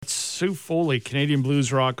Sue Foley, Canadian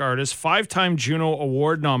blues rock artist, 5-time Juno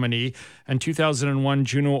Award nominee, and 2001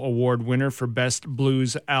 Juno Award winner for Best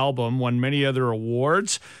Blues Album, won many other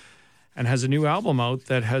awards, and has a new album out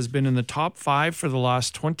that has been in the top 5 for the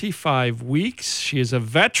last 25 weeks. She is a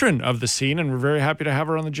veteran of the scene, and we're very happy to have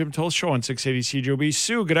her on the Jim Toll Show on 680 CJOB.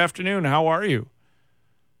 Sue, good afternoon. How are you?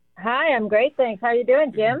 Hi, I'm great, thanks. How are you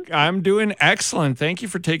doing, Jim? I'm doing excellent. Thank you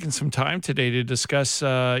for taking some time today to discuss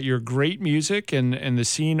your great music and the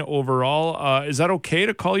scene overall. Is that okay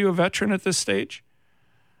to call you a veteran at this stage?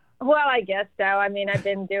 Well, I guess so. I mean, I've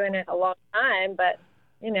been doing it a long time, but,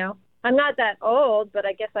 I'm not that old, but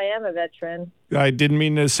I guess I am a veteran. I didn't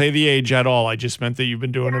mean to say the age at all. I just meant that you've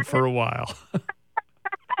been doing it for a while.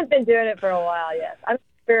 I've been doing it for a while, yes. I'm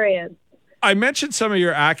experienced. I mentioned some of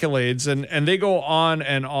your accolades, and they go on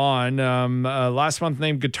and on. Last month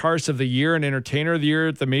named Guitarist of the Year and Entertainer of the Year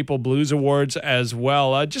at the Maple Blues Awards as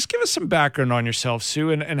well. Just give us some background on yourself, Sue,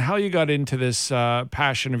 and how you got into this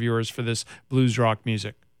passion of yours for this blues rock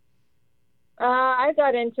music. I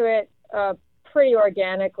got into it pretty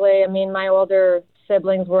organically. I mean, my older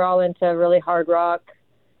siblings were all into really hard rock.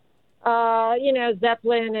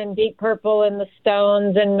 Zeppelin and Deep Purple and the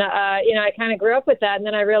Stones. And, I kind of grew up with that. And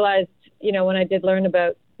then I realized, when I did learn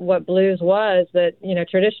about what blues was, that,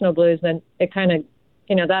 traditional blues, then it kind of,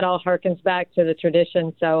 that all harkens back to the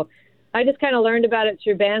tradition. So I just kind of learned about it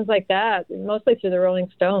through bands like that, mostly through the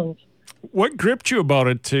Rolling Stones. What gripped you about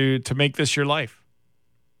it to make this your life?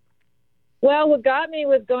 Well, what got me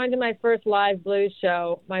was going to my first live blues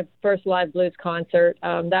show, my first live blues concert.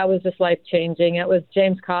 That was just life-changing. It was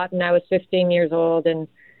James Cotton. I was 15 years old, and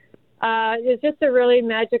it was just a really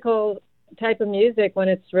magical type of music when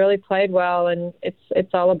it's really played well, and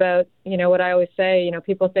it's all about, what I always say,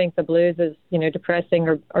 people think the blues is, depressing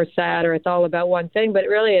or sad, or it's all about one thing, but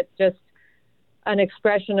really it's just an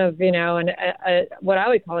expression of, what I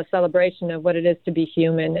would call a celebration of what it is to be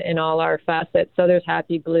human in all our facets. So there's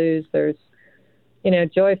happy blues, there's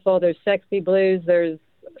joyful, there's sexy blues, there's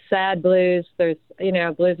sad blues, there's,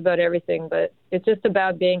 blues about everything, but it's just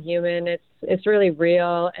about being human. It's really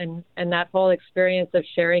real. And that whole experience of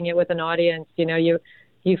sharing it with an audience,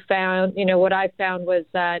 you found, what I found was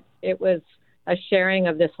that it was a sharing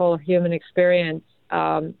of this whole human experience.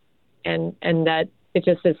 And that it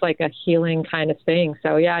just is like a healing kind of thing.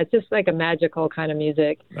 So yeah, it's just like a magical kind of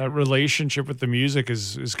music. That relationship with the music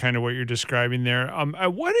is kind of what you're describing there.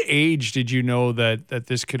 At what age did you know that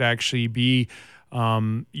this could actually be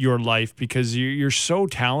your life? Because you're so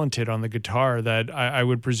talented on the guitar that I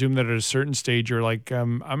would presume that at a certain stage you're like,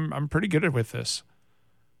 I'm pretty good at with this.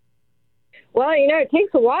 Well, it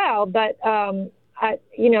takes a while, but at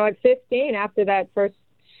 15, after that first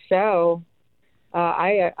show,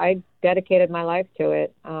 I dedicated my life to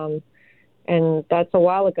it, and that's a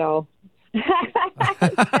while ago. So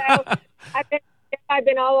I've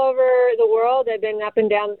been all over the world. I've been up and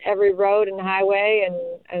down every road and highway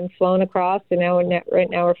and flown across. And right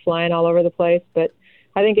now we're flying all over the place. But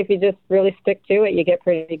I think if you just really stick to it, you get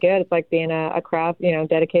pretty good. It's like being a craft,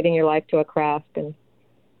 dedicating your life to a craft, and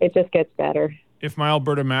it just gets better. If my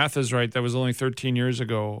Alberta math is right, that was only 13 years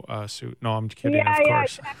ago, Sue. No, I'm kidding, of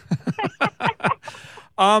course.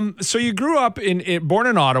 So you grew up born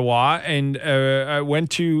in Ottawa and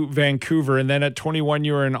went to Vancouver, and then at 21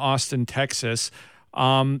 you were in Austin, Texas.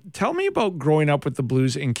 Tell me about growing up with the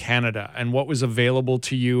blues in Canada and what was available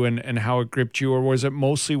to you and how it gripped you, or was it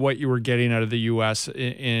mostly what you were getting out of the U.S.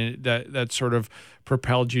 that sort of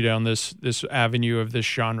propelled you down this avenue of this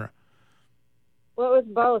genre? Well, it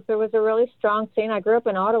was both. There was a really strong scene. I grew up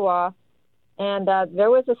in Ottawa, and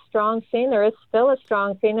there was a strong scene. There is still a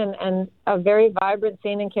strong scene and a very vibrant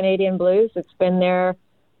scene in Canadian blues. It's been there,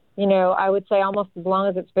 I would say almost as long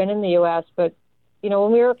as it's been in the U.S. But,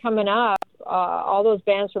 when we were coming up, all those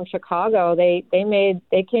bands from Chicago, they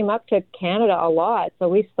came up to Canada a lot. So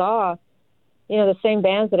we saw, the same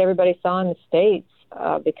bands that everybody saw in the States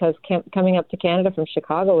because coming up to Canada from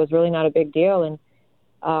Chicago was really not a big deal. And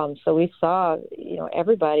so we saw,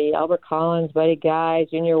 everybody, Albert Collins, Buddy Guy,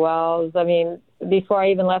 Junior Wells. I mean, before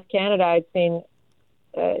I even left Canada, I'd seen,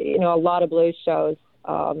 a lot of blues shows.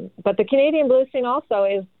 But the Canadian blues scene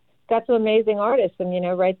also got some amazing artists.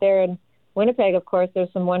 And, right there in Winnipeg, of course, there's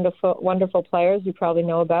some wonderful, wonderful players you probably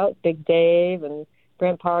know about, Big Dave and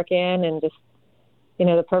Brent Parkin and just,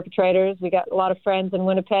 the Perpetrators. We got a lot of friends in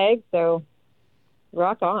Winnipeg, so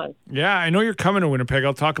rock on. Yeah, I know you're coming to Winnipeg.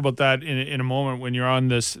 I'll talk about that in a moment when you're on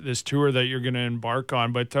this tour that you're going to embark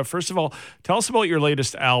on. But first of all, tell us about your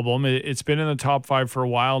latest album. It's been in the top 5 for a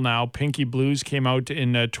while now. Pinky Blues came out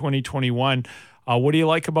in 2021. What do you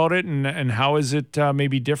like about it, and how is it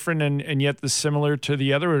maybe different and yet similar to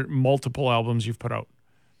the other multiple albums you've put out?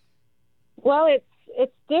 Well,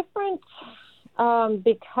 it's different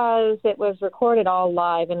because it was recorded all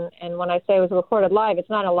live, and when I say it was recorded live, it's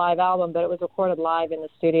not a live album, but it was recorded live in the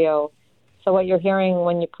studio. So what you're hearing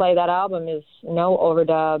when you play that album is no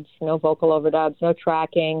overdubs, no vocal overdubs, no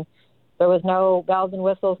tracking. There was no bells and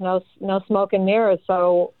whistles, no smoke and mirrors.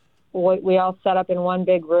 So we all set up in one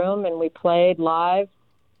big room and we played live.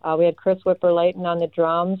 We had Chris Whipper-Layton on the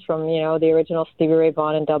drums from, the original Stevie Ray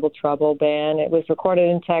Vaughan and Double Trouble band. It was recorded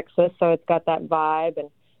in Texas, so it's got that vibe, and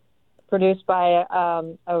produced by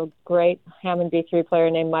a great Hammond B3 player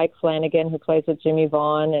named Mike Flanagan, who plays with Jimmy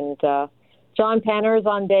Vaughan, and John Penner is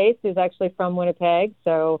on bass, who's actually from Winnipeg,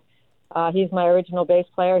 so he's my original bass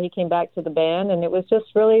player. He came back to the band, and it was just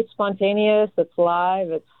really spontaneous. It's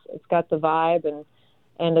live. It's got the vibe,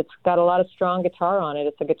 and it's got a lot of strong guitar on it.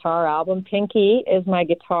 It's a guitar album. Pinky is my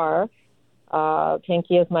guitar.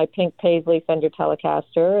 Pinky is my pink Paisley Fender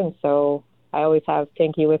Telecaster, and so I always have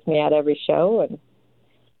Pinky with me at every show, and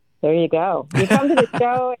there you go. You come to the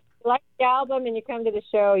show, you like the album, and you come to the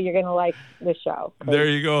show, you're going to like the show. There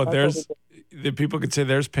you go. There's the people could say,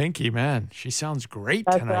 there's Pinky, man. She sounds great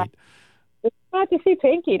tonight. Right. It's not to see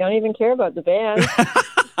Pinky. Don't even care about the band.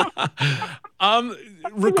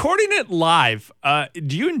 Recording it live,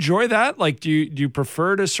 do you enjoy that? Like, do you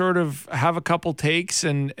prefer to sort of have a couple takes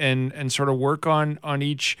and sort of work on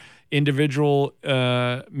each individual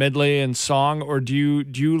medley and song, or do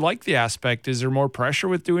you like the aspect? Is there more pressure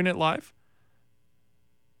with doing it live?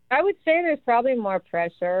 I would say there's probably more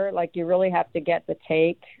pressure. Like, you really have to get the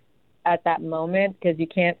take at that moment because you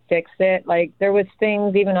can't fix it. Like, there was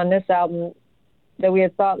things even on this album that we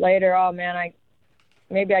had thought later, oh man,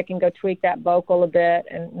 maybe I can go tweak that vocal a bit,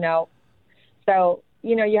 and no. So,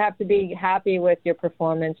 you have to be happy with your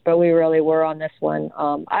performance, but we really were on this one.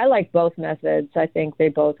 I like both methods. I think they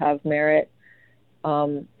both have merit.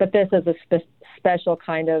 But this is a special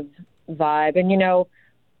kind of vibe. And,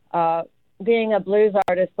 being a blues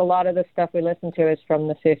artist, a lot of the stuff we listen to is from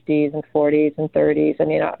the 50s and 40s and 30s.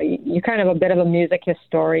 And, you're kind of a bit of a music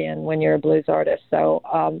historian when you're a blues artist. So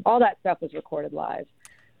all that stuff was recorded live.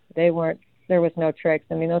 There was no tricks.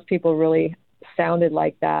 I mean, those people really sounded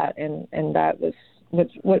like that. And that was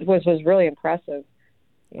really impressive.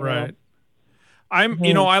 Right. I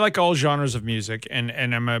like all genres of music,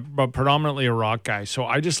 and I'm predominantly a rock guy, so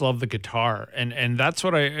I just love the guitar, and that's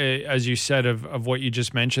what as you said of what you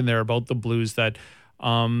just mentioned there about the blues, that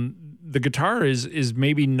the guitar is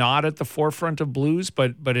maybe not at the forefront of blues,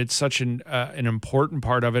 but it's such an important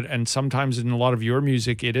part of it, and sometimes in a lot of your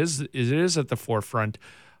music it is at the forefront.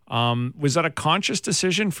 Was that a conscious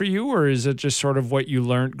decision for you, or is it just sort of what you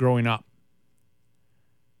learned growing up?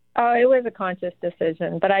 Oh, it was a conscious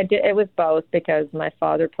decision, but it was both, because my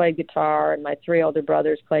father played guitar and my three older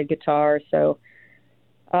brothers played guitar. So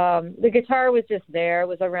the guitar was just there. It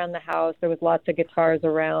was around the house. There was lots of guitars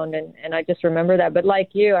around, and I just remember that. But like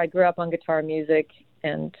you, I grew up on guitar music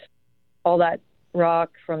and all that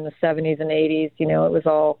rock from the 70s and 80s. It was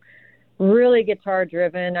all really guitar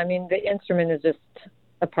driven. I mean, the instrument is just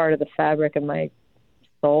a part of the fabric of my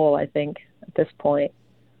soul, I think, at this point.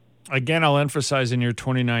 Again, I'll emphasize in your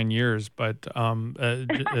 29 years, but I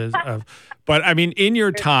mean, in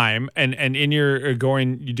your time and in your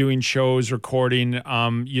doing shows, recording,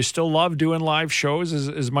 you still love doing live shows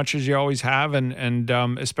as much as you always have, and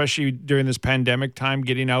especially during this pandemic time,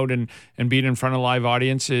 getting out and being in front of a live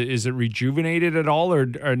audience. Is it rejuvenated at all,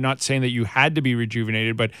 or not saying that you had to be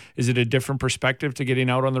rejuvenated, but is it a different perspective to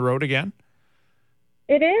getting out on the road again?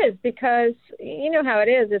 It is, because you know how it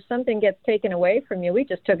is. If something gets taken away from you, we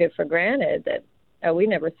just took it for granted that we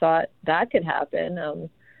never thought that could happen.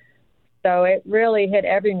 So it really hit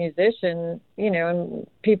every musician, and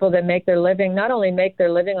people that make their living, not only make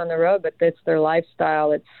their living on the road, but it's their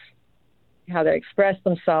lifestyle. It's how they express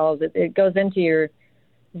themselves. It goes into your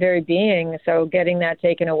very being. So getting that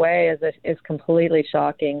taken away is completely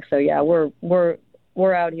shocking. So yeah, we're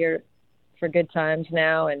out here for good times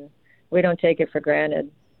now, and we don't take it for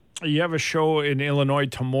granted. You have a show in Illinois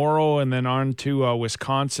tomorrow, and then on to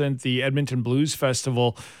Wisconsin, the Edmonton Blues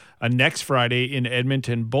Festival next Friday in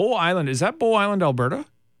Edmonton. Bow Island, is that Bow Island, Alberta?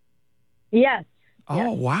 Yes. Oh,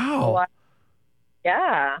 yes. wow.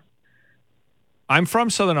 Yeah. I'm from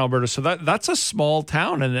Southern Alberta, so that's a small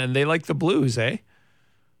town, and they like the blues, eh?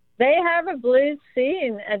 They have a blues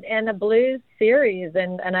scene and a blues series,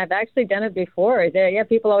 and I've actually done it before.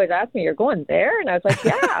 People always ask me, "You're going there?" And I was like,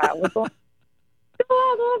 "Yeah, we're going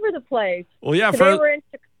all over the place." Well, yeah, today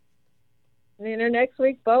we're in next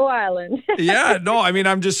week, Bow Island. Yeah, no, I mean,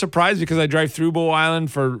 I'm just surprised because I drive through Bow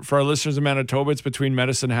Island for our listeners in Manitoba. It's between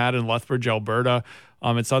Medicine Hat and Lethbridge, Alberta.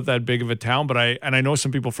 It's not that big of a town, but I know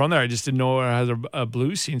some people from there. I just didn't know it has a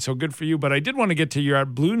blues scene. So good for you. But I did want to get to, you're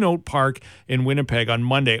at Blue Note Park in Winnipeg on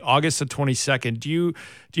Monday, August the 22nd. Do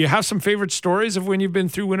you have some favorite stories of when you've been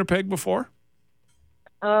through Winnipeg before?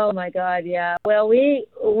 Oh my God, yeah. Well, we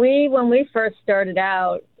when we first started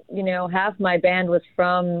out, half my band was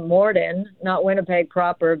from Morden, not Winnipeg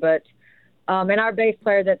proper, but and our bass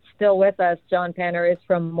player that's still with us, John Penner, is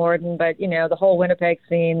from Morden. But the whole Winnipeg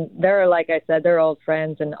scene, they're, like I said, they're old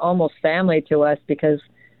friends and almost family to us, because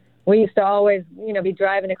we used to always, be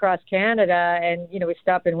driving across Canada, and we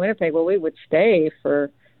stop in Winnipeg. Well, we would stay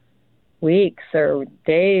for weeks or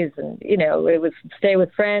days, and it was stay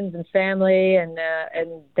with friends and family, and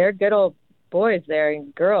they're good old boys there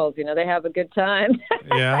and girls. They have a good time.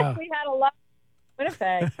 Yeah. We had a lot of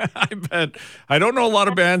Winnipeg. I bet. I don't know a lot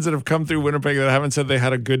of bands that have come through Winnipeg that haven't said they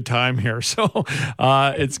had a good time here. So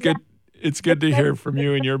it's good. It's good to hear from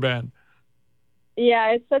you and your band. Yeah,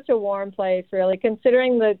 it's such a warm place, really.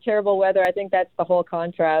 Considering the terrible weather, I think that's the whole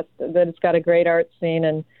contrast, that it's got a great art scene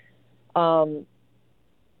and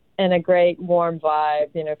a great warm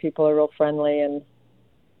vibe. People are real friendly, and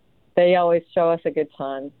they always show us a good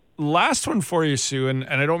time. Last one for you, Sue, and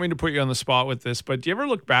I don't mean to put you on the spot with this, but do you ever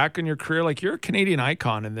look back on your career? Like, you're a Canadian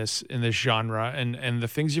icon in this genre, and the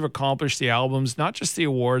things you've accomplished, the albums, not just the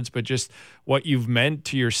awards, but just what you've meant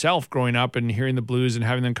to yourself growing up and hearing the blues and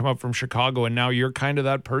having them come up from Chicago, and now you're kind of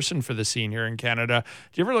that person for the scene here in Canada.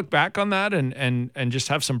 Do you ever look back on that and just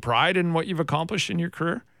have some pride in what you've accomplished in your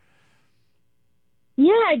career?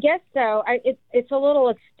 Yeah, I guess so. It's a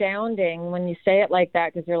little astounding when you say it like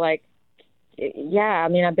that, because you're like, yeah, I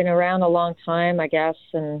mean, I've been around a long time, I guess,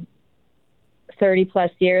 and 30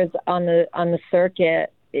 plus years on the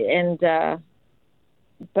circuit, and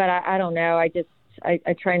but I don't know. I just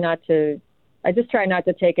try not to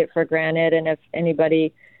take it for granted. And if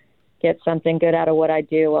anybody gets something good out of what I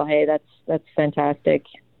do, well, hey, that's fantastic.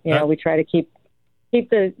 We try to keep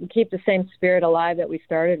the same spirit alive that we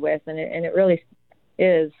started with, and it really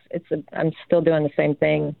is. I'm still doing the same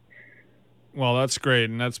thing. Well, that's great,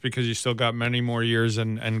 and that's because you still got many more years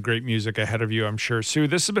and great music ahead of you, I'm sure. Sue,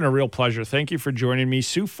 this has been a real pleasure. Thank you for joining me.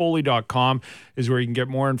 SueFoley.com is where you can get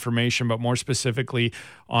more information, but more specifically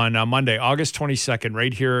on Monday, August 22nd,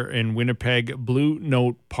 right here in Winnipeg, Blue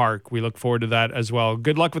Note Park. We look forward to that as well.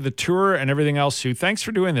 Good luck with the tour and everything else, Sue. Thanks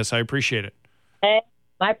for doing this. I appreciate it. Hey,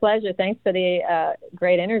 my pleasure. Thanks for the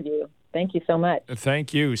great interview. Thank you so much.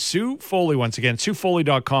 Thank you. Sue Foley, once again,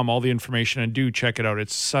 SueFoley.com, all the information, and do check it out.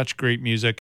 It's such great music.